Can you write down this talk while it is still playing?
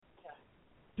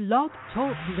Blog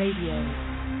Talk Radio.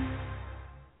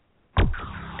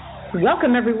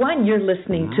 Welcome, everyone. You're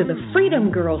listening to the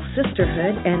Freedom Girl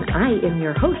Sisterhood, and I am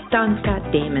your host, Dawn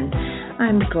Scott Damon.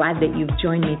 I'm glad that you've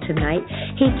joined me tonight.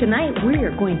 Hey, tonight we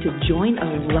are going to join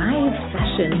a live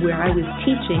session where I was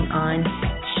teaching on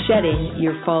shedding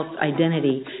your false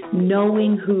identity,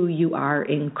 knowing who you are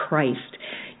in Christ.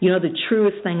 You know, the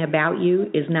truest thing about you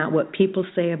is not what people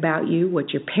say about you,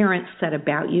 what your parents said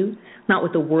about you, not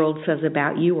what the world says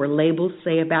about you or labels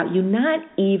say about you, not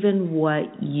even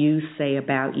what you say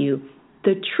about you.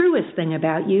 The truest thing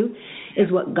about you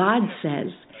is what God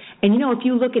says. And you know, if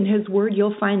you look in His Word,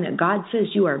 you'll find that God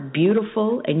says you are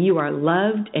beautiful and you are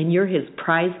loved and you're His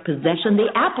prized possession, the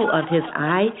apple of His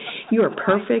eye. You are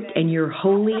perfect and you're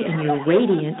holy and you're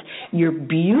radiant. You're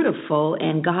beautiful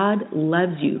and God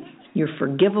loves you. You're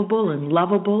forgivable and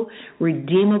lovable,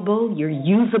 redeemable. You're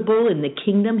usable in the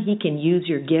kingdom. He can use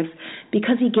your gifts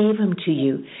because He gave them to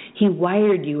you. He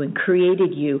wired you and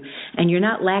created you, and you're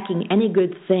not lacking any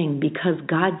good thing because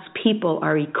God's people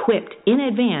are equipped in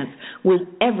advance with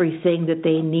everything that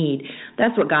they need.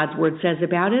 That's what God's Word says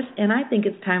about us, and I think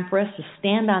it's time for us to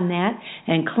stand on that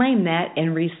and claim that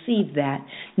and receive that.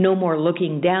 No more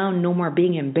looking down, no more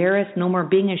being embarrassed, no more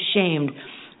being ashamed.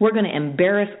 We're going to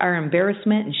embarrass our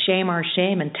embarrassment and shame our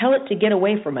shame and tell it to get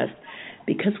away from us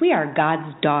because we are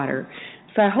God's daughter.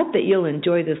 So I hope that you'll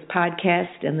enjoy this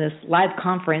podcast and this live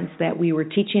conference that we were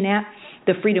teaching at,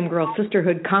 the Freedom Girl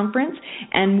Sisterhood Conference,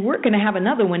 and we're going to have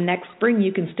another one next spring.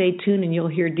 You can stay tuned and you'll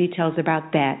hear details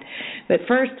about that. But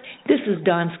first, this is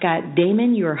Dawn Scott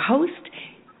Damon, your host.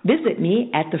 Visit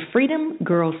me at the Freedom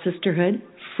Girl Sisterhood,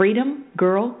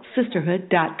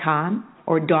 freedomgirlsisterhood.com.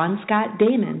 or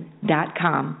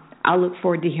DawnScottDamon.com. I'll look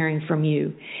forward to hearing from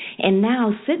you. And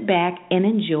now sit back and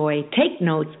enjoy, take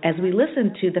notes as we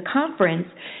listen to the conference,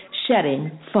 Shedding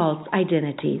False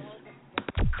Identities.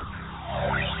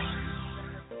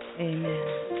 Amen.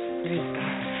 Praise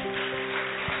God.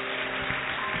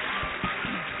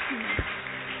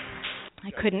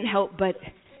 I couldn't help but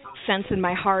sense in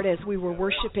my heart as we were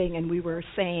worshiping and we were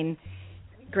saying,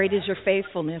 great is your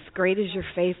faithfulness, great is your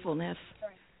faithfulness.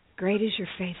 Great is your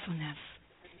faithfulness.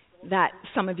 That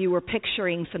some of you were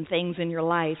picturing some things in your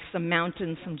life, some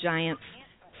mountains, some giants,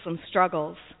 some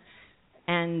struggles.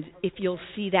 And if you'll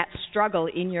see that struggle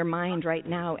in your mind right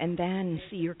now and then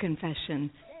see your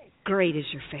confession, great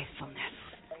is your faithfulness.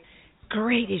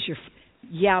 Great is your,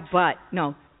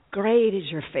 great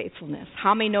is your faithfulness.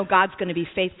 How many know God's going to be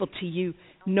faithful to you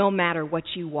no matter what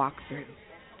you walk through?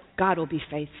 God will be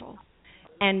faithful.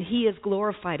 And He is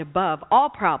glorified above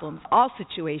all problems, all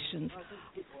situations,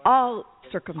 all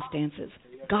circumstances.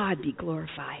 God be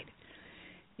glorified.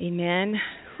 Amen.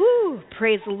 Whew,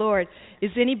 praise the Lord.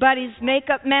 Is anybody's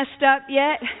makeup messed up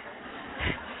yet?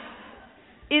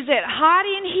 Is it hot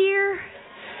in here?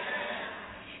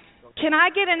 Can I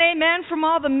get an amen from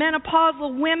all the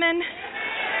menopausal women?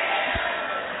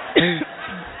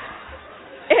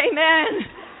 Amen.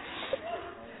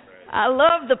 I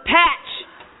love the patch.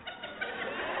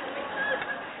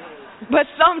 But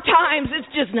sometimes it's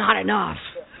just not enough.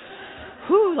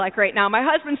 Whew, like right now. My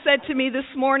husband said to me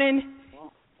this morning,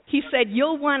 he said,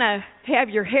 you'll want to have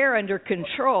your hair under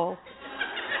control.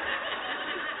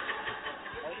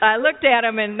 I looked at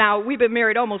him, and now we've been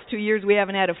married almost 2 years. We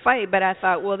haven't had a fight, but I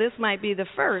thought, well, this might be the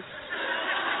first.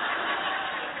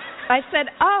 I said,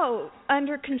 oh,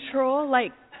 under control?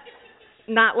 Like,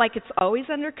 not like it's always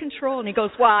under control? And he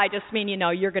goes, well, I just mean,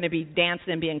 you're going to be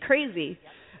dancing and being crazy.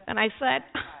 And I said,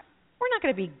 we're not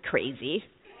going to be crazy.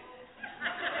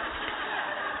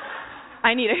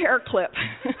 I need a hair clip.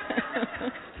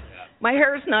 My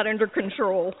hair is not under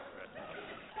control.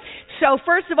 So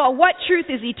first of all, what truth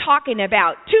is he talking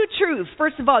about? Two truths.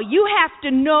 First of all, you have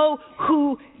to know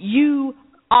who you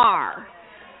are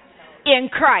in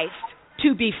Christ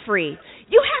to be free.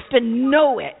 You have to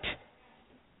know it.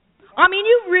 I mean,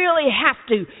 you really have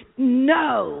to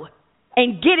know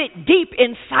and get it deep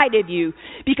inside of you,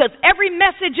 because every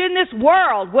message in this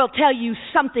world will tell you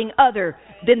something other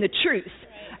than the truth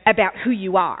about who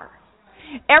you are.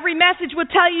 Every message will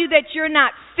tell you that you're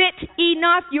not fit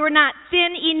enough, you're not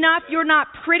thin enough, you're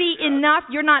not pretty enough,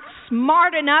 you're not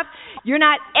smart enough, you're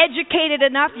not educated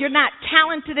enough, you're not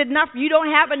talented enough, you don't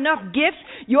have enough gifts,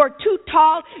 you're too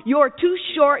tall, you're too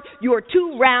short, you're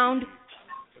too round.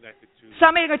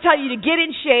 Somebody's going to tell you to get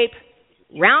in shape.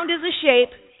 Round is a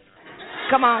shape.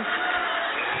 Come on.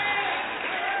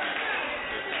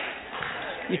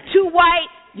 You're too white,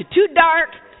 you're too dark,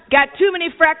 got too many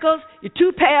freckles, you're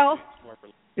too pale.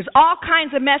 There's all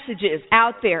kinds of messages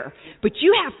out there, but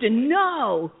you have to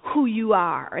know who you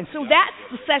are. And so that's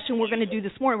the session we're going to do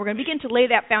this morning. We're going to begin to lay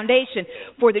that foundation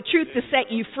for the truth to set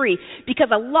you free, because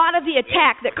a lot of the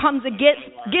attack that comes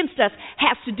against us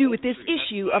has to do with this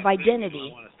issue of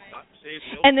identity.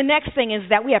 And the next thing is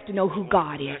that we have to know who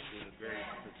God is.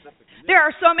 There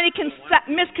are so many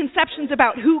misconceptions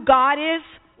about who God is.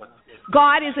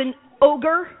 God is an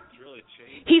ogre.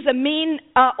 He's a mean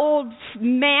old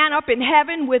man up in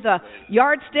heaven with a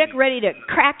yardstick ready to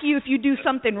crack you if you do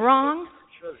something wrong.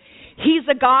 He's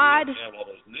a God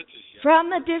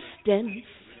from a distance.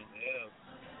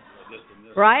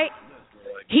 Right?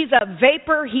 He's a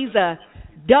vapor. He's a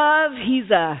dove. He's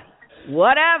a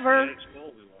whatever.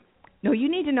 No, you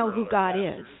need to know who God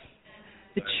is.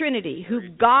 The Trinity, who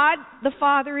God the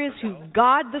Father is, who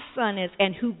God the Son is,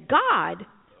 and who God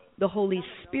the Holy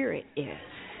Spirit is.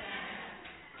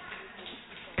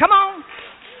 Come on.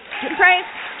 Give praise.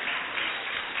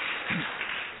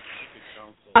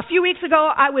 A few weeks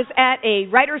ago, I was at a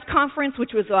writers' conference,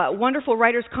 which was a wonderful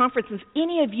writers' conference. Does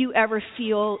any of you ever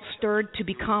feel stirred to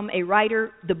become a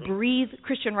writer? The Breathe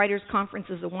Christian Writers' Conference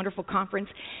is a wonderful conference.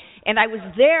 And I was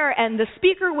there, and the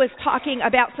speaker was talking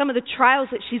about some of the trials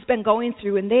that she's been going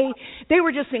through, and they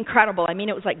were just incredible. I mean,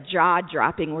 it was like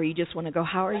jaw-dropping, where you just want to go,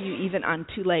 how are you even on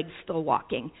two legs still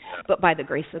walking? But by the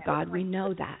grace of God, we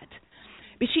know that.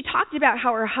 But she talked about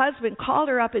how her husband called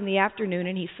her up in the afternoon,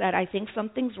 and he said, I think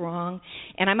something's wrong,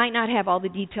 and I might not have all the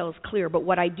details clear, but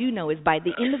what I do know is by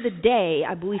the end of the day,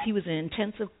 I believe he was in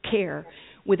intensive care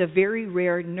with a very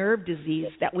rare nerve disease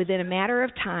that within a matter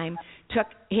of time took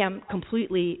him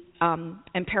completely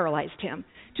and paralyzed him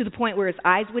to the point where his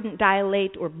eyes wouldn't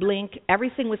dilate or blink.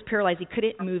 Everything was paralyzed. He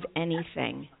couldn't move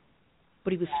anything,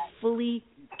 but he was fully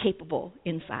capable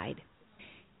inside.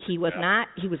 He was not.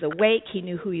 He was awake. He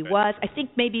knew who he was. I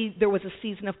think maybe there was a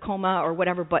season of coma or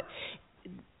whatever, but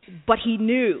he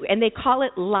knew. And they call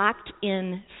it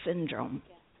locked-in syndrome,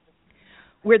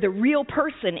 where the real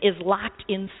person is locked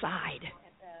inside,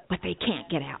 but they can't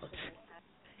get out.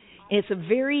 And it's a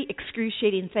very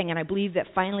excruciating thing, and I believe that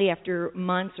finally after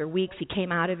months or weeks he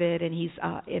came out of it, and he's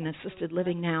in assisted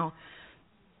living now.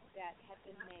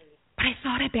 But I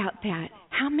thought about that.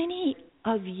 How many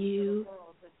of you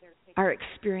are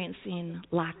experiencing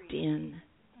locked-in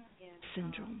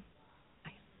syndrome?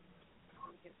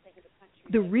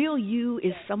 The real you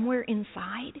is somewhere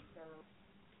inside,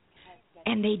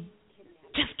 and they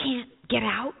just can't get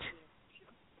out.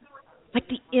 Like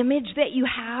the image that you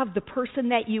have, the person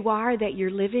that you are, that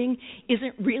you're living,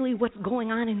 isn't really what's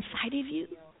going on inside of you.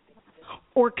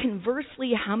 Or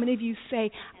conversely, how many of you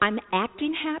say, I'm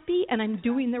acting happy and I'm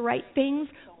doing the right things,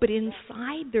 but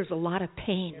inside there's a lot of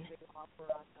pain.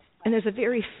 And there's a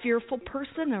very fearful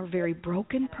person or a very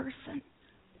broken person.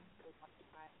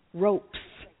 Ropes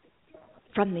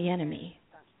from the enemy,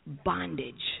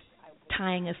 bondage,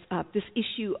 tying us up, this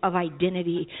issue of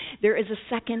identity. There is a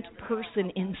second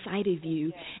person inside of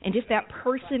you, and if that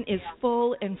person is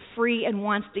full and free and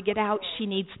wants to get out, she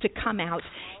needs to come out.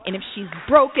 And if she's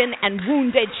broken and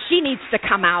wounded, she needs to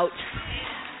come out.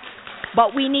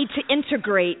 But we need to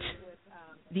integrate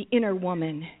the inner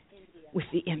woman with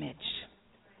the image.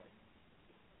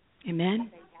 Amen?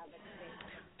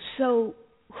 So,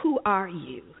 who are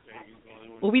you?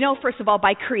 Well, we know, first of all,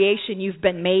 by creation, you've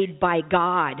been made by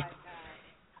God.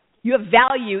 You have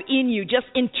value in you, just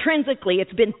intrinsically.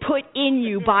 It's been put in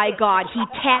you by God. He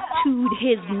tattooed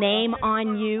his name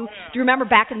on you. Do you remember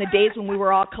back in the days when we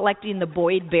were all collecting the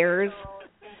Boyd Bears?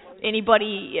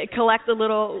 Anybody collect a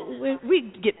little?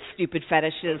 We get stupid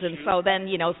fetishes, and so then,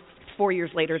 4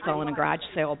 years later, it's all in a garage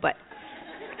sale, but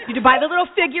you'd buy the little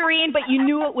figurine, but you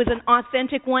knew it was an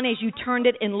authentic one as you turned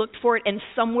it and looked for it, and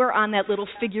somewhere on that little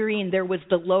figurine there was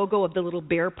the logo of the little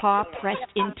bear paw pressed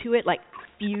into it, like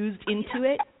fused into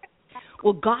it.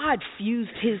 Well, God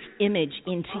fused his image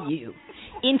into you,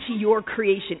 into your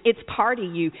creation. It's part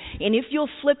of you. And if you'll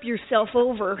flip yourself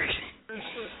over,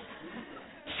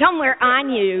 somewhere on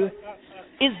you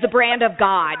is the brand of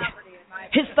God.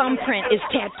 His thumbprint is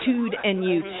tattooed in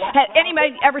you. Has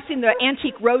anybody ever seen the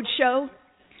Antique Roadshow?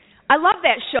 I love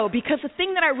that show because the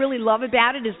thing that I really love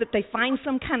about it is that they find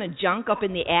some kind of junk up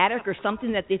in the attic or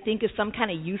something that they think is some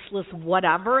kind of useless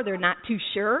whatever. They're not too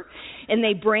sure. And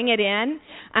they bring it in.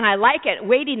 And I like it,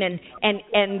 waiting.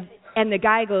 And the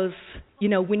guy goes,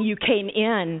 when you came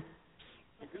in,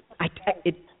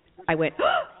 I went,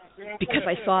 because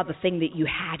I saw the thing that you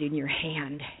had in your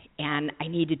hand. And I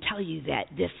need to tell you that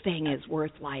this thing is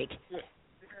worth like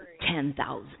 $10,000.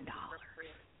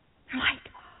 I'm like,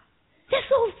 this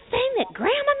old thing that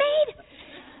Grandma made?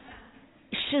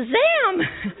 Shazam!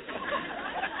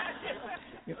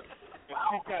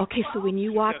 Okay, so when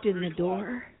you walked in the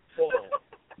door,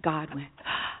 God went,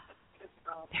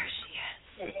 there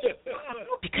she is.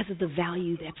 Because of the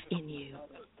value that's in you.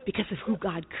 Because of who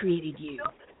God created you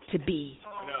to be.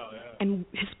 And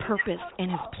his purpose and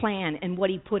his plan and what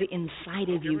he put inside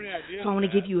of you. So I want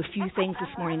to give you a few things this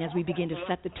morning as we begin to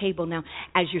set the table. Now,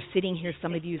 as you're sitting here,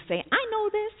 some of you say, I know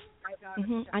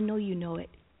this. I know you know it.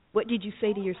 What did you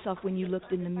say to yourself when you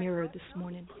looked in the mirror this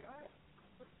morning?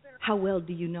 How well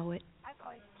do you know it?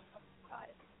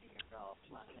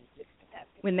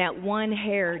 When that one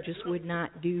hair just would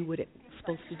not do what it was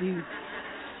supposed to do.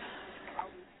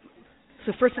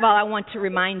 So first of all, I want to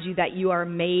remind you that you are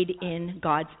made in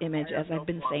God's image, as I've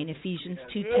been saying, Ephesians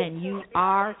 2:10. You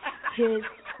are his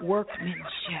workmanship.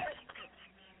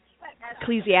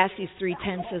 Ecclesiastes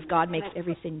 3:10 says God makes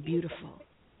everything beautiful.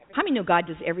 How many know God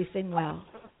does everything well?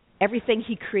 Everything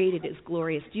he created is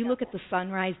glorious. Do you look at the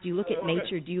sunrise? Do you look at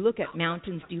nature? Do you look at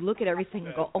mountains? Do you look at everything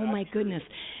and go, oh my goodness,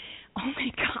 oh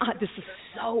my God, this is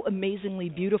so amazingly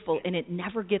beautiful, and it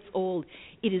never gets old.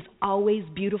 It is always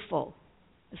beautiful.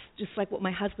 It's just like what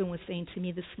my husband was saying to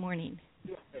me this morning.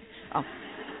 Oh,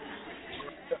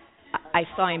 I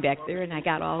saw him back there, and I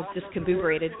got all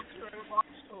discombobulated.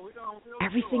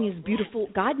 Everything is beautiful.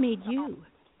 God made you.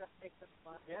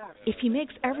 If he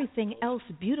makes everything else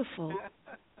beautiful,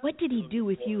 what did he do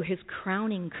with you, his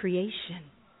crowning creation?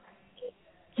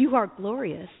 You are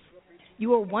glorious.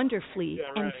 You are wonderfully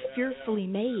and fearfully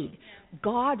made.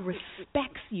 God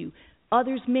respects you.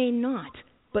 Others may not.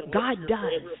 But God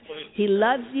does. He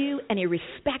loves you and he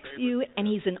respects you and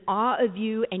he's in awe of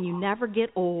you and you never get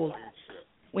old.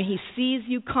 When he sees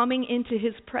you coming into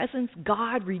his presence,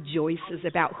 God rejoices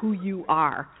about who you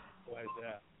are.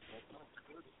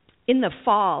 In the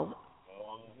fall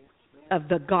of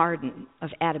the garden of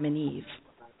Adam and Eve,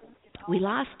 we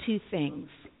lost two things.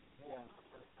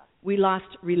 We lost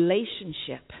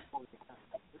relationship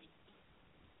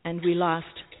and we lost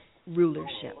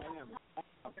rulership.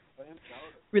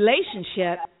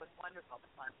 Relationship,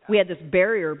 we had this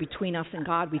barrier between us and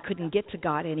God. We couldn't get to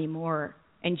God anymore.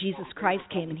 And Jesus Christ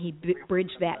came and he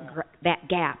bridged that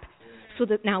gap so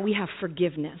that now we have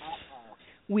forgiveness.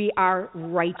 We are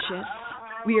righteous.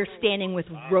 We are standing with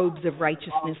robes of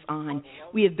righteousness on.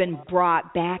 We have been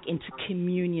brought back into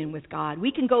communion with God.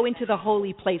 We can go into the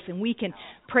holy place and we can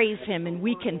praise him and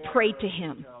we can pray to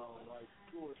him.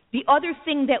 The other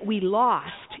thing that we lost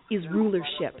is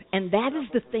rulership, and that is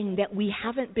the thing that we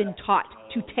haven't been taught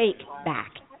to take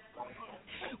back.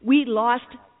 We lost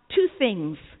two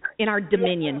things in our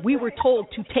dominion. We were told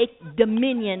to take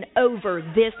dominion over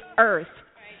this earth.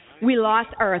 We lost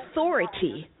our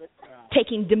authority,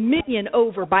 taking dominion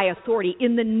over by authority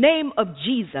in the name of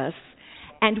Jesus,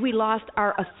 and we lost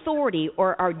our authority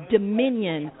or our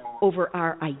dominion over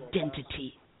our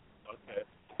identity.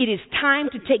 It is time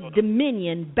to take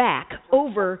dominion back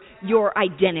over your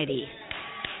identity.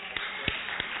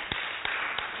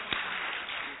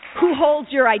 Who holds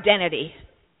your identity?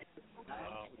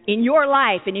 In your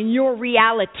life and in your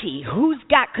reality, who's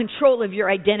got control of your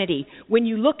identity? When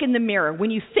you look in the mirror, when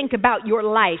you think about your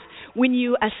life, when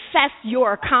you assess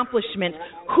your accomplishments,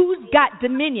 who's got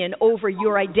dominion over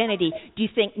your identity? Do you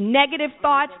think negative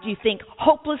thoughts? Do you think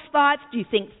hopeless thoughts? Do you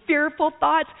think fearful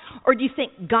thoughts? Or do you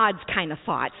think God's kind of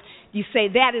thoughts? You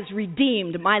say, that is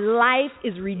redeemed. My life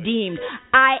is redeemed.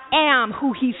 I am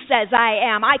who he says I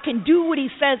am. I can do what he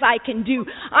says I can do.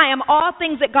 I am all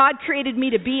things that God created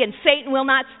me to be, and Satan will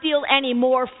not steal any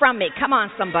more from me. Come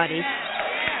on, somebody.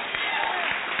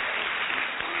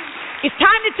 It's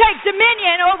time to take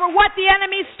dominion over what the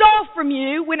enemy stole from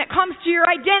you when it comes to your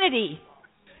identity.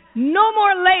 No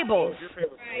more labels.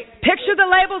 Picture the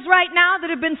labels right now that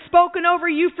have been spoken over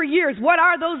you for years. What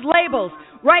are those labels?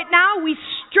 Right now, we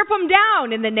strip them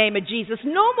down in the name of Jesus.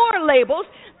 No more labels.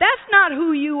 That's not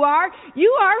who you are.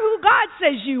 You are who God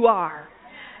says you are.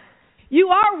 You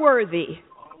are worthy.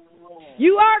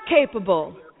 You are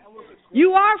capable.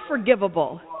 You are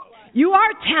forgivable. You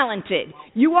are talented.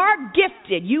 You are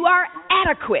gifted. You are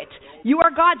adequate. You are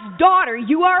God's daughter.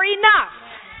 You are enough.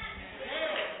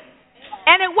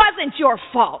 And it wasn't your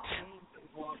fault.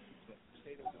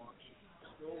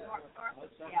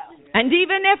 And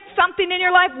even if something in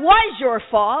your life was your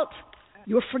fault,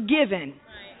 you're forgiven.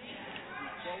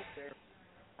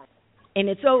 And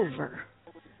it's over.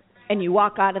 And you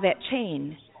walk out of that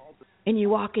chain and you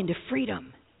walk into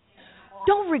freedom.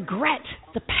 Don't regret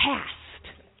the past.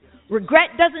 Regret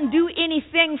doesn't do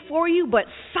anything for you but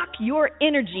suck your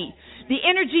energy. The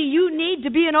energy you need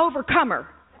to be an overcomer.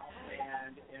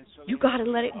 You got to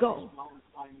let it go.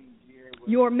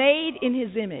 You're made in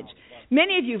his image.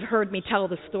 Many of you have heard me tell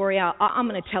the story. I'm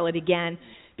going to tell it again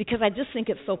because I just think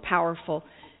it's so powerful.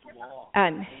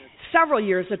 Several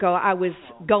years ago, I was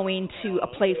going to a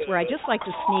place where I just like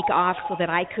to sneak off so that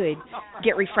I could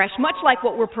get refreshed, much like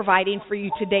what we're providing for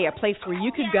you today, a place where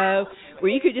you could go,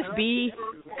 where you could just be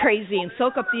crazy and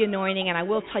soak up the anointing. And I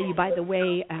will tell you, by the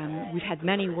way, we've had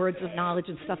many words of knowledge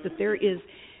and stuff, that there is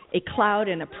a cloud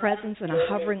and a presence and a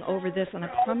hovering over this, and I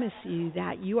promise you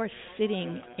that you are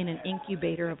sitting in an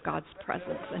incubator of God's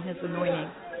presence and His anointing.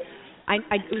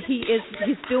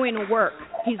 He's doing a work.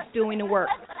 He's doing a work.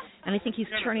 And I think He's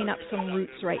turning up some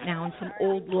roots right now and some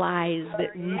old lies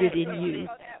that rooted in you.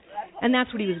 And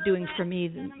that's what He was doing for me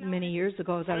many years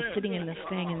ago, as I was sitting in this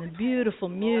thing and the beautiful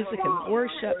music and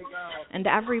worship, and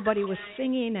everybody was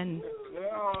singing, and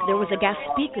there was a guest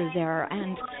speaker there,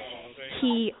 and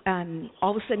he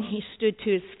all of a sudden he stood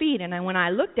to his feet, and when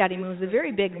I looked at him, he was a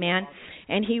very big man,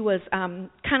 and he was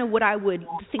kind of what I would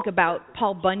think about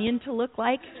Paul Bunyan to look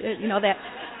like, that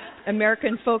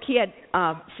American folk. He had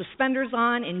suspenders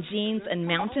on and jeans and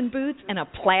mountain boots and a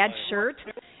plaid shirt.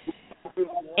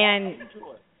 And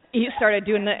he started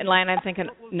doing the line. I'm thinking,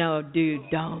 no, dude,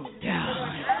 don't.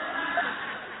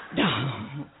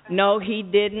 No, he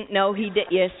didn't. No, he did.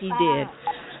 Yes, he did.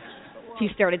 He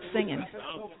started singing.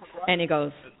 And he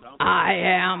goes, I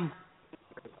am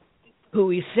who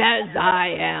he says I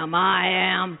am. I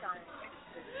am.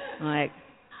 I'm like,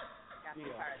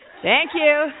 thank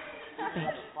you.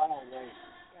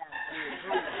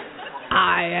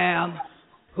 I am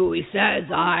who he says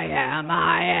I am.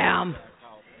 I am.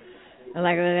 I'm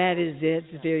like, well, that is it.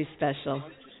 It's very special.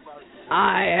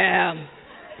 I am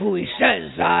who he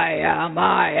says I am.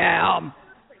 I am.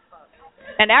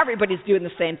 And everybody's doing the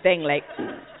same thing. Like,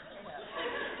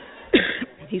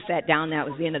 he sat down. That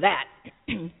was the end of that.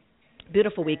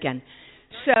 Beautiful weekend.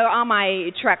 So on my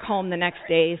trek home the next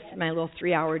day, my little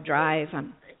 3-hour drive,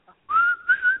 I'm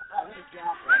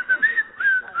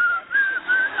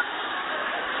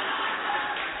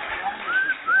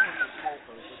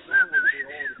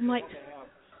like,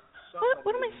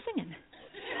 what am I singing?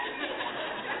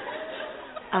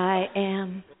 I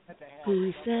am who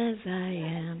he says I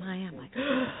am. I am. Like,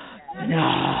 no.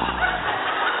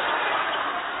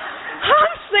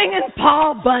 I'm singing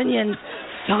Paul Bunyan's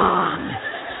song.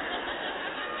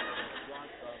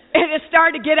 And it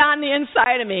started to get on the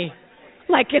inside of me.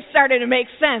 Like, it started to make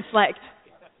sense. Like,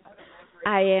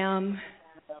 I am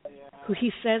who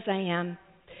he says I am.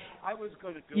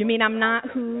 You mean I'm not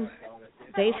who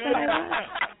they said I was?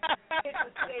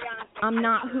 I'm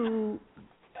not who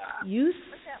you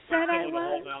said I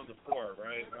was?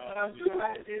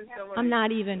 I'm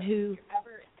not even who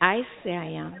I say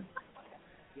I am.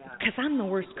 Because I'm the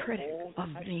worst critic of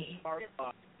me.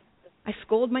 I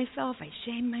scold myself, I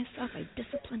shame myself, I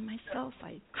discipline myself,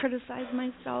 I criticize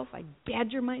myself, I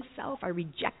badger myself, I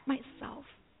reject myself.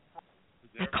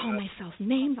 I call myself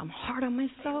names, I'm hard on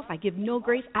myself, I give no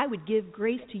grace. I would give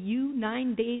grace to you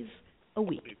 9 days a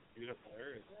week.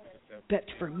 But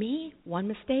for me, one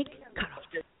mistake, cut off.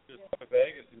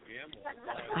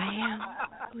 I am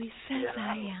who he says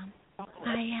I am.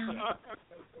 I am.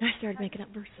 And I started making up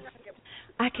verses.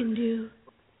 I can do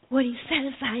what he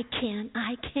says I can.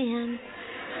 I can.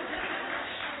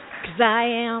 Because I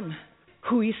am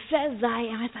who he says I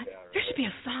am. I thought, there should be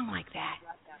a song like that.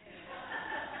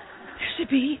 There should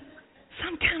be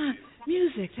some kind of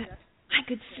music that I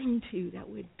could sing to that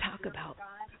would talk about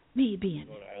me being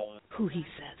who he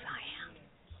says I am.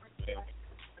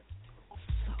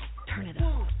 So, turn it up.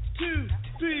 1, 2,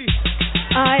 3.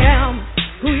 I am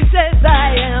who he says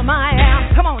I am. I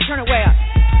am. Come on, turn it way up.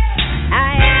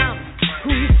 I am who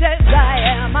he says I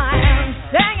am. I am.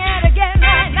 Sing it again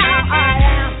right now. I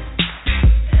am.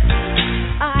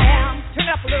 I am. Turn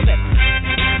it up a little bit.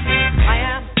 I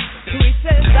am who he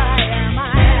says I am.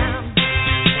 I am.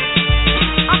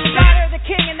 I'm the daughter of the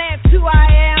king, and that's who I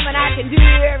am. And I can do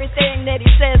everything that he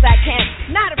says I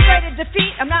can. Not afraid of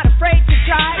defeat. I'm not afraid to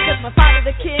try. Because my father,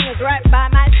 the king, is right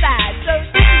by my side. So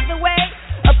this is the way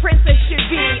a princess should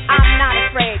be. I'm not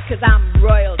afraid because I'm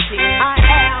royalty. I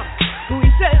am who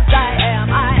he says I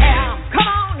am. I am. Come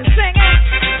on and sing it.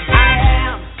 I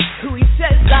am who he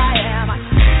says I am.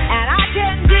 And I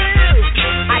can do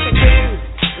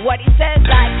what he says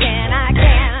I can. I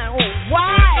can.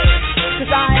 Why?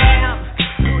 Because I am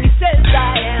who he says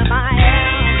I am. I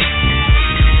am.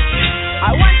 I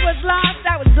once was lost.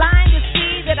 I was blind to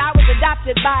see that I was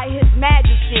adopted by his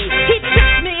majesty. He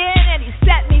took me in and he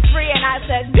set me free. And I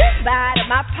said goodbye to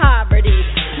my poverty.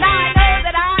 Now I know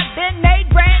that I've been made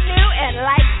brand new, and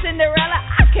like Cinderella,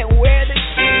 I can wear the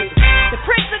shoes. The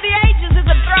Prince of the Ages is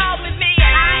enthralled with me,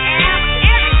 and I am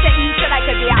everything he said I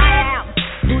could be. I am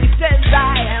who he says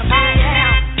I am. I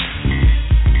am.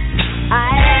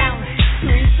 I am.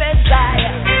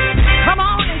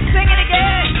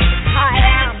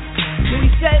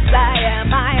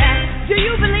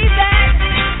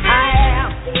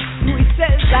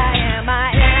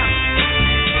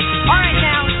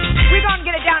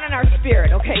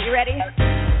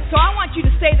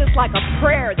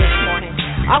 prayer this morning.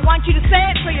 I want you to say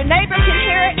it so your neighbor can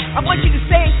hear it. I want you to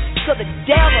say it so the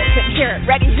devil can hear it.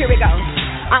 Ready? Here we go.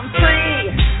 I'm free.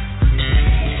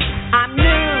 I'm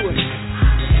new.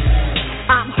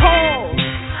 I'm whole.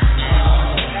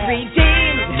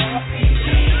 Redeemed.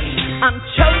 I'm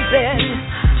chosen.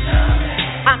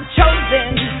 I'm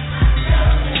chosen.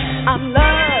 I'm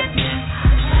loved.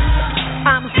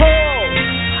 I'm whole.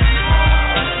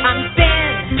 I'm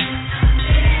thin.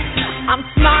 I'm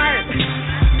smart.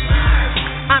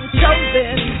 I'm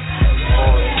chosen.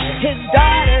 His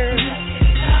daughter.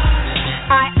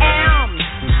 I am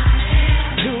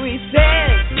who he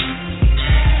says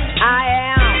I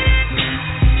am.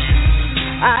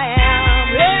 I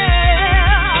am.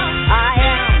 Yeah. I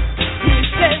am who he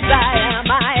says I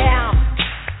am. I am.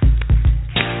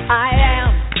 I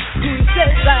am who he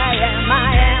says I am.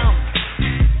 I am.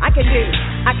 I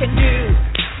can do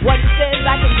what he says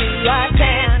I can do. I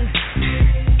can.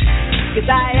 'Cause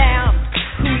I am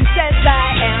who he says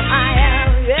I am. I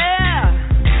am. Yeah.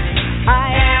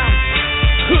 I am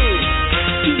who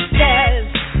he says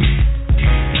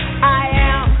I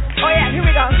am. Oh yeah, here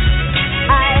we go.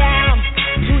 I am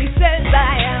who he says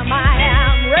I am. I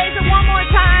am. Raise it one more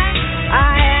time.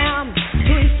 I am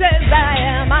who he says I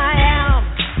am. I am.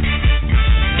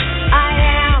 I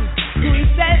am who he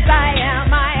says I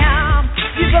am. I am.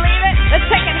 You believe it? Let's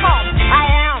take it home. I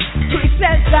am who he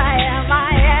says I am.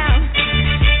 I am.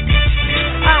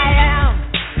 I am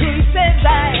who he says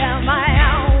I am. I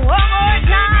am. One more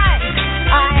time.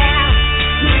 I am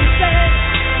who he says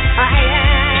I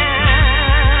am.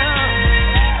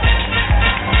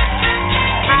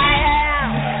 I am.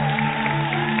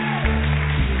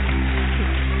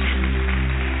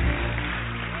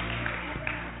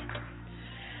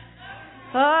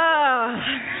 Oh,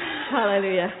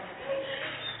 hallelujah.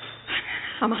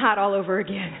 I'm hot all over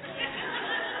again.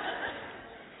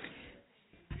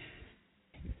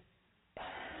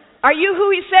 Are you who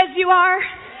he says you are?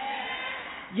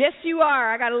 Yes, you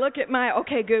are. I got to look at my,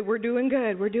 okay, good. We're doing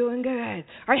good. We're doing good.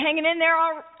 Are you hanging in there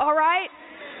all right?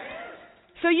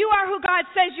 So you are who God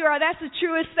says you are. That's the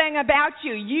truest thing about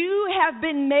you. You have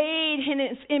been made in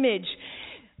his image.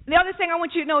 The other thing I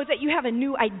want you to know is that you have a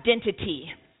new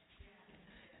identity.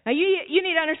 Now, you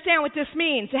need to understand what this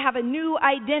means, to have a new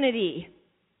identity.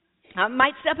 I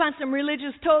might step on some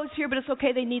religious toes here, but it's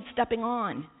okay. They need stepping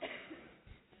on.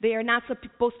 They are not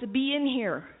supposed to be in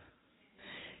here.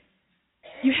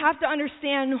 You have to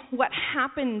understand what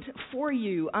happened for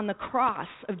you on the cross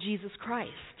of Jesus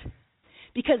Christ.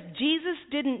 Because Jesus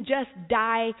didn't just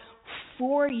die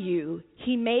for you.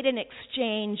 He made an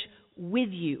exchange with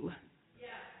you.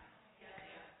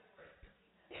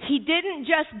 He didn't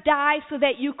just die so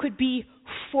that you could be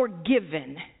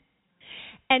forgiven.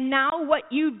 And now what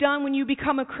you've done when you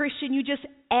become a Christian, you just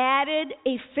added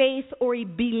a faith or a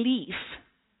belief.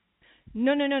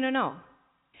 No.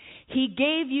 He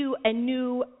gave you a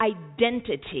new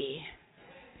identity.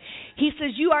 He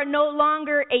says you are no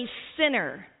longer a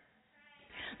sinner.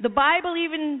 The Bible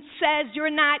even says you're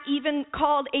not even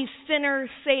called a sinner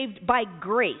saved by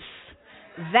grace.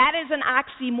 That is an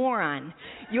oxymoron.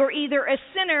 You're either a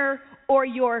sinner or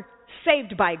you're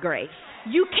saved by grace.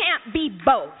 You can't be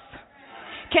both.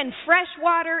 Can fresh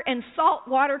water and salt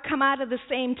water come out of the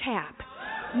same tap?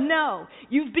 No.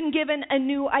 You've been given a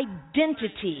new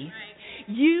identity.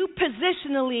 You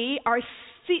positionally are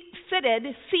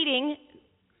seating.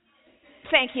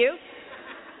 Thank you.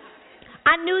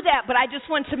 I knew that, but I just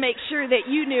wanted to make sure that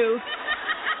you knew.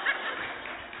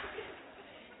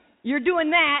 You're doing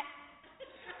that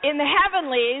in the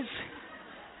heavenlies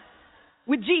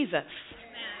with Jesus,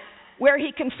 where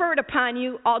he conferred upon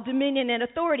you all dominion and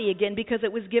authority again because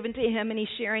it was given to him and he's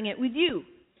sharing it with you.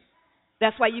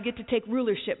 That's why you get to take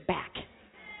rulership back.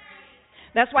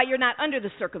 That's why you're not under the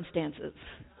circumstances.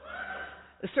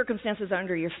 The circumstances are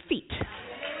under your feet.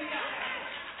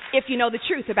 If you know the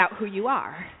truth about who you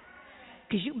are.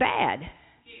 Because you're bad.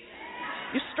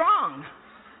 You're strong.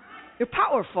 You're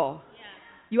powerful.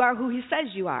 You are who he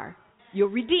says you are. You're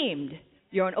redeemed.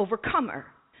 You're an overcomer.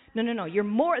 No. You're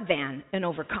more than an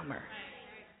overcomer.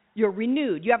 You're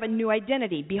renewed. You have a new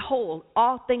identity. Behold,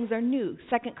 all things are new.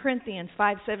 2 Corinthians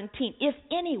 5:17. If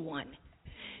anyone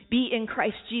be in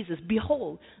Christ Jesus,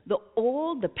 behold,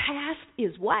 the past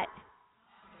is what?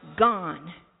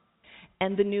 Gone.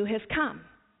 And the new has come.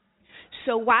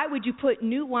 So why would you put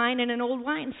new wine in an old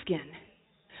wineskin?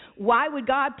 Why would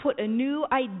God put a new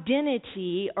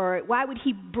identity, or why would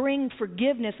he bring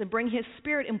forgiveness and bring his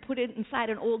spirit and put it inside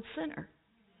an old sinner?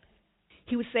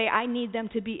 He would say, I need them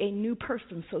to be a new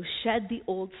person, so shed the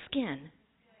old skin.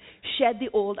 Shed the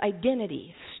old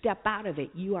identity. Step out of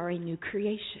it. You are a new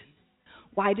creation.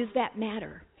 Why does that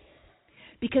matter?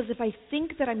 Because if I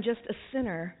think that I'm just a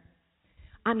sinner,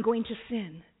 I'm going to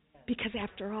sin. Because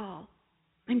after all,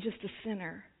 I'm just a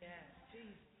sinner.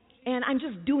 And I'm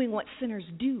just doing what sinners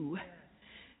do.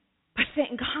 But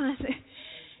thank God,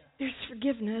 there's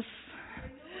forgiveness.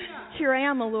 Here I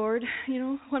am, O Lord.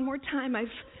 One more time,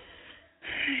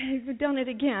 I've done it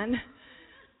again.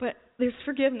 But there's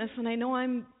forgiveness, and I know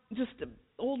I'm just an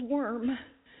old worm,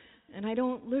 and I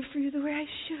don't live for you the way I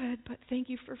should, but thank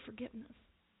you for forgiveness.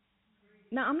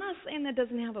 Now, I'm not saying that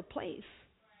doesn't have a place,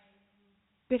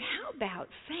 but how about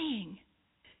saying,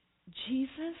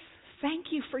 Jesus, thank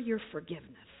you for your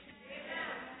forgiveness.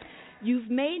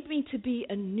 You've made me to be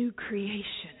a new creation.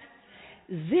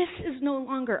 This is no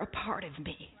longer a part of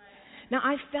me. Now,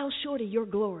 I fell short of your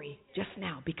glory just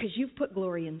now because you've put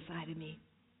glory inside of me.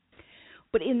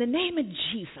 But in the name of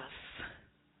Jesus,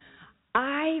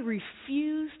 I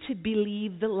refuse to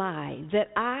believe the lie that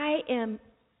I am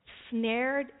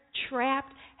snared,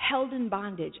 trapped, held in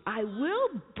bondage. I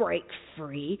will break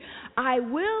free. I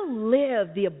will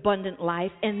live the abundant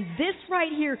life. And this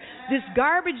right here, this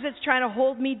garbage that's trying to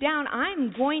hold me down,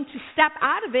 I'm going to step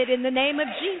out of it in the name of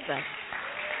Jesus.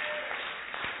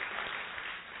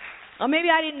 Or maybe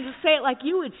I didn't say it like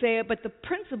you would say it, but the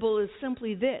principle is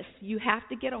simply this. You have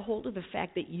to get a hold of the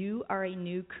fact that you are a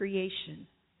new creation.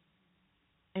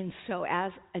 And so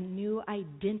as a new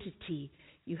identity,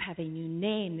 you have a new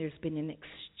name. There's been an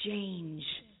exchange.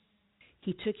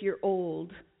 He took your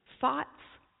old thoughts,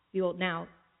 now,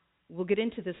 we'll get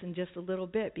into this in just a little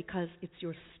bit because it's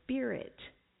your spirit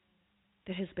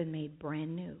that has been made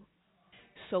brand new.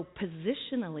 So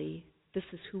positionally, this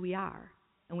is who we are,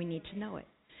 and we need to know it.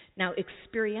 Now,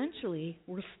 experientially,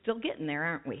 we're still getting there,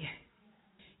 aren't we?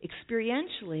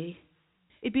 Experientially,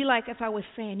 it'd be like if I was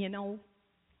saying, I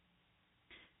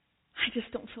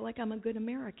just don't feel like I'm a good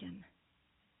American.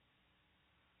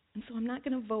 And so I'm not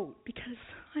going to vote because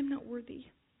I'm not worthy.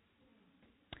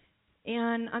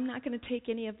 And I'm not going to take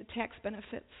any of the tax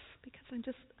benefits because I'm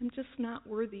just not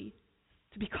worthy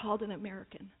to be called an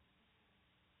American.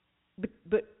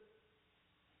 But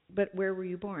where were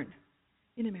you born?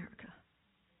 In America.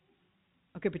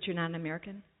 Okay, but you're not an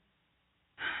American?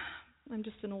 I'm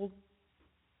just an old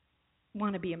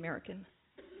wannabe American.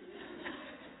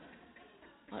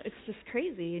 It's just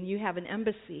crazy, and you have an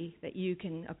embassy that you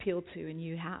can appeal to, and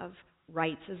you have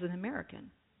rights as an American.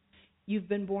 You've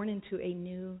been born into a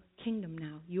new kingdom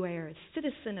now. You are a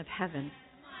citizen of heaven.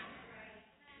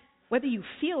 Whether you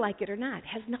feel like it or not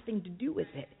has nothing to do with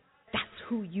it. That's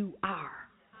who you are.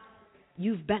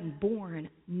 You've been born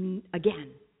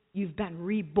again. You've been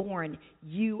reborn.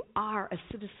 You are a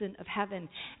citizen of heaven,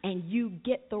 and you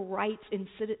get the rights in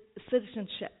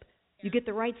citizenship. You get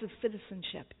the rights of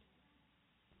citizenship.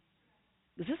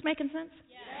 Is this making sense?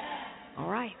 Yes. All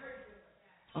right.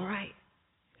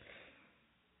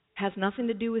 Has nothing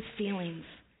to do with feelings.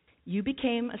 You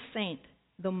became a saint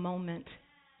the moment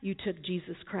you took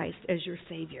Jesus Christ as your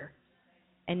Savior.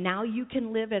 And now you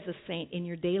can live as a saint in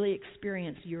your daily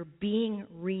experience. You're being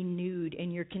renewed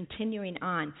and you're continuing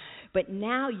on. But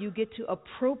now you get to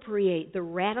appropriate the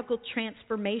radical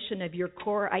transformation of your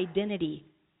core identity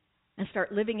and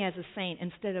start living as a saint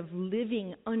instead of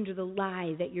living under the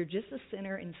lie that you're just a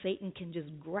sinner and Satan can just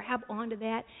grab onto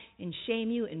that and shame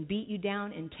you and beat you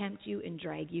down and tempt you and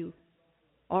drag you.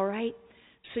 All right?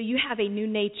 So you have a new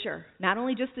nature, not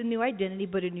only just a new identity,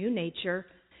 but a new nature.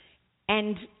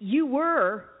 And you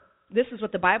were, this is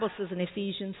what the Bible says in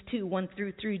Ephesians 2,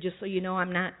 1-3, just so you know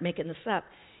I'm not making this up.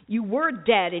 You were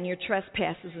dead in your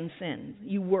trespasses and sins.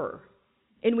 You were,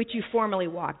 in which you formerly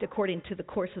walked according to the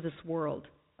course of this world,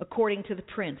 according to the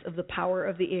prince of the power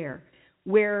of the air,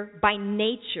 where by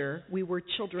nature we were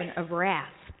children of wrath.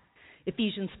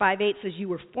 Ephesians 5:8 says you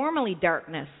were formerly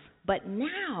darkness, but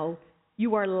now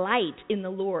you are light in the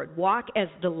Lord. Walk as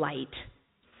the light.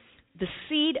 The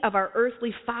seed of our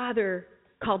earthly father,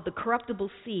 called the corruptible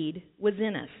seed, was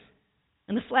in us.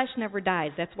 And the flesh never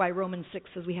dies. That's why Romans 6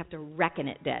 says we have to reckon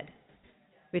it dead.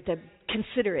 We have to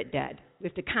consider it dead. We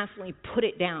have to constantly put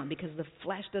it down because the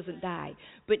flesh doesn't die.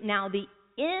 But now the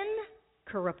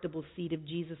incorruptible seed of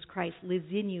Jesus Christ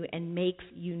lives in you and makes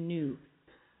you new.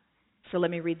 So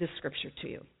let me read this scripture to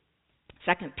you.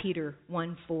 2 Peter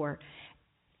 1:4.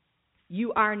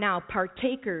 You are now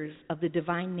partakers of the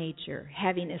divine nature,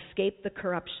 having escaped the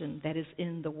corruption that is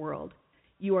in the world.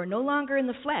 You are no longer in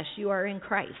the flesh, you are in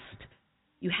Christ.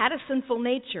 You had a sinful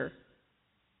nature,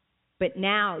 but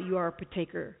now you are a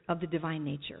partaker of the divine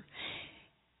nature.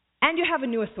 And you have a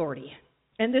new authority.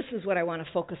 And this is what I want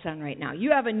to focus on right now.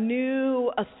 You have a new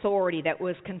authority that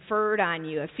was conferred on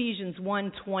you. Ephesians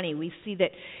 1:20. We see that,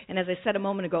 and as I said a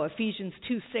moment ago, Ephesians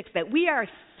 2:6, that we are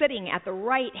sitting at the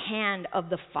right hand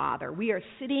of the Father. We are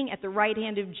sitting at the right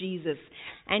hand of Jesus,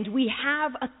 and we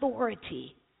have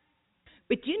authority.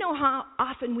 But do you know how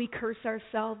often we curse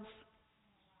ourselves?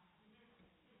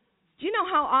 Do you know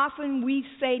how often we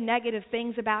say negative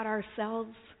things about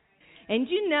ourselves? And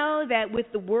you know that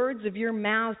with the words of your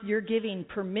mouth, you're giving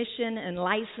permission and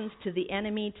license to the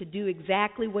enemy to do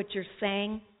exactly what you're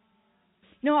saying?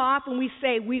 You know how often we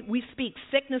say we speak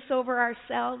sickness over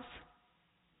ourselves?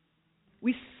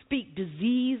 We speak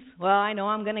disease. Well, I know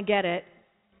I'm going to get it.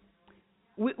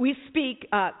 We speak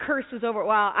curses over,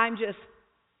 well, I'm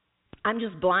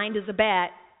just blind as a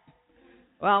bat.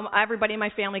 Well, everybody in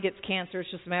my family gets cancer.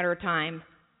 It's just a matter of time.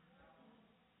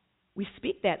 We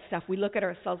speak that stuff. We look at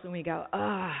ourselves and we go,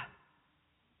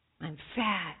 I'm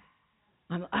fat.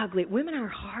 I'm ugly. Women are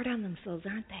hard on themselves,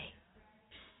 aren't they?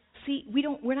 See,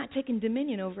 we're not taking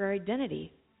dominion over our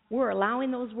identity. We're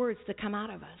allowing those words to come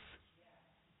out of us.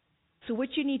 So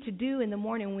what you need to do in the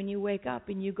morning when you wake up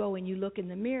and you go and you look in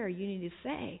the mirror, you need to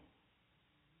say,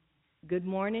 good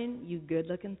morning, you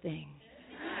good-looking thing.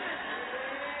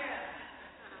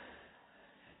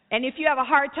 And if you have a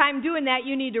hard time doing that,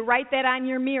 you need to write that on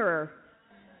your mirror.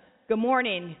 Good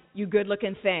morning, you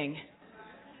good-looking thing.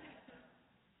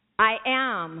 I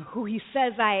am who he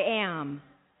says I am.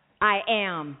 I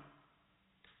am.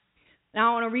 Now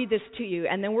I want to read this to you,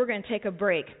 and then we're going to take a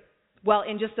break. Well,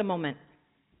 in just a moment.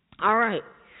 All right.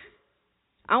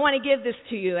 I want to give this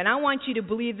to you, and I want you to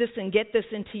believe this and get this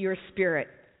into your spirit.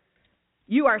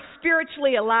 You are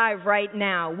spiritually alive right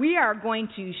now. We are going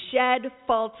to shed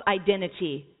false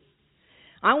identity.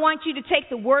 I want you to take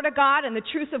the Word of God and the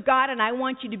truth of God, and I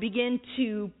want you to begin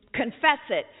to confess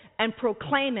it and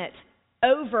proclaim it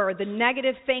over the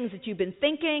negative things that you've been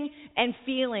thinking and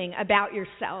feeling about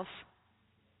yourself.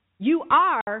 You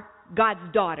are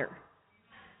God's daughter.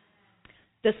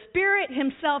 The Spirit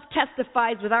himself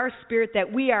testifies with our spirit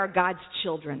that we are God's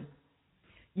children.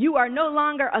 You are no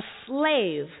longer a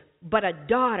slave, but a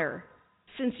daughter.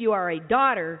 Since you are a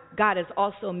daughter, God has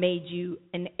also made you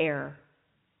an heir.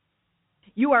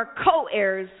 You are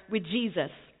co-heirs with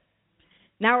Jesus.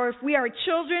 Now, if we are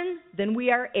children, then we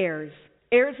are heirs,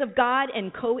 heirs of God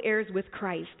and co-heirs with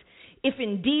Christ, if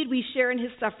indeed we share in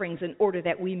his sufferings in order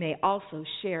that we may also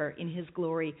share in his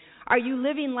glory. Are you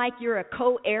living like you're a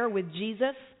co-heir with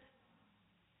Jesus?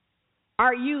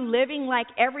 Are you living like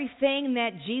everything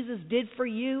that Jesus did for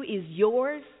you is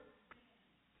yours?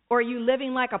 Or are you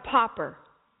living like a pauper?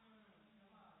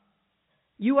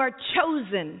 You are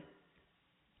chosen.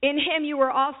 In him you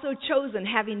were also chosen,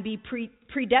 having been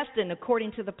predestined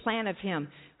according to the plan of him,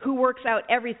 who works out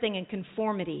everything in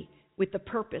conformity with the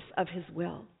purpose of his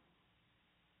will.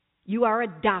 You are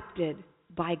adopted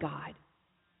by God.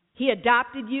 He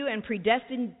adopted you and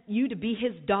predestined you to be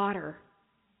his daughter.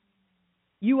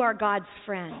 You are God's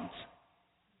friend.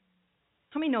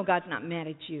 How many know God's not mad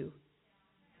at you?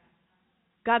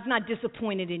 God's not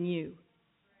disappointed in you.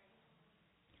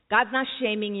 God's not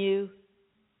shaming you.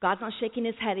 God's not shaking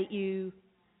his head at you.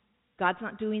 God's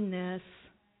not doing this.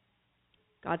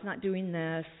 God's not doing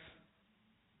this.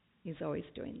 He's always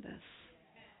doing this.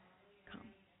 Come.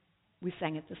 We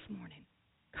sang it this morning.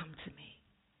 Come to me.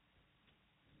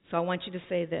 So I want you to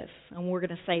say this, and we're going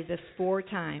to say this 4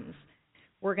 times.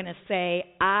 We're going to say,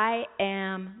 I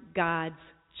am God's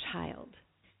child.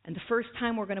 And the first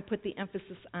time we're going to put the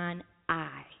emphasis on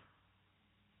I.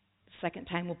 The second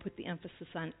time we'll put the emphasis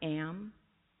on am.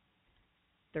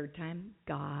 Third time,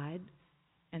 God.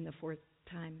 And the fourth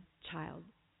time, child.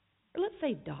 Or let's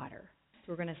say daughter. So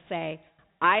we're going to say,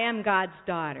 I am God's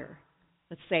daughter.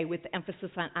 Let's say with the emphasis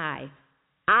on I.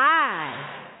 I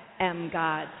am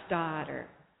God's daughter.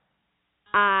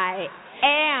 I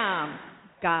am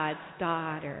God's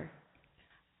daughter.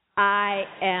 I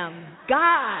am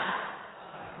God's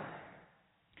daughter.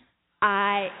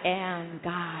 I am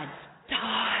God's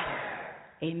daughter.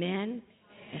 Amen?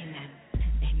 Amen.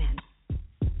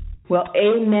 Well,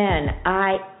 amen.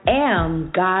 I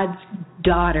am God's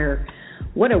daughter.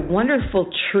 What a wonderful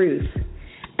truth.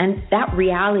 And that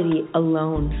reality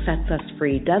alone sets us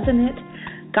free, doesn't it?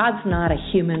 God's not a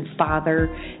human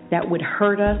father that would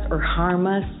hurt us or harm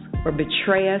us or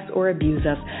betray us or abuse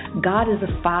us. God is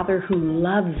a father who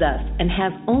loves us and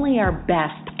has only our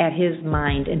best at his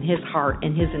mind and his heart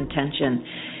and his intention.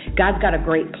 God's got a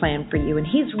great plan for you, and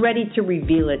he's ready to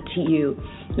reveal it to you.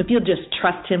 If you'll just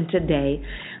trust him today,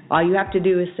 all you have to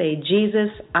do is say, Jesus,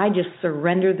 I just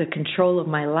surrender the control of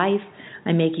my life.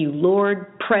 I make you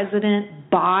Lord, President,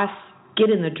 boss,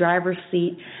 get in the driver's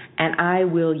seat, and I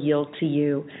will yield to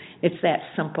you. It's that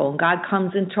simple. God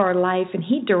comes into our life, and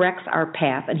He directs our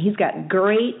path, and He's got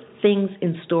great things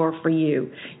in store for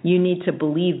you. You need to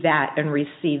believe that and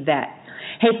receive that.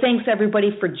 Hey, thanks everybody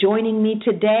for joining me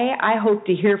today. I hope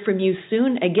to hear from you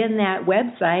soon. Again, that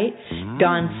website,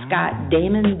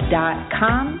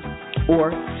 DawnScottDamon.com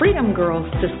or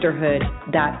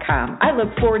FreedomGirlSisterhood.com. I look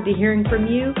forward to hearing from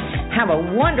you. Have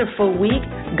a wonderful week.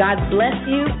 God bless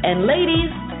you. And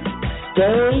ladies,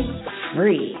 stay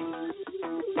free.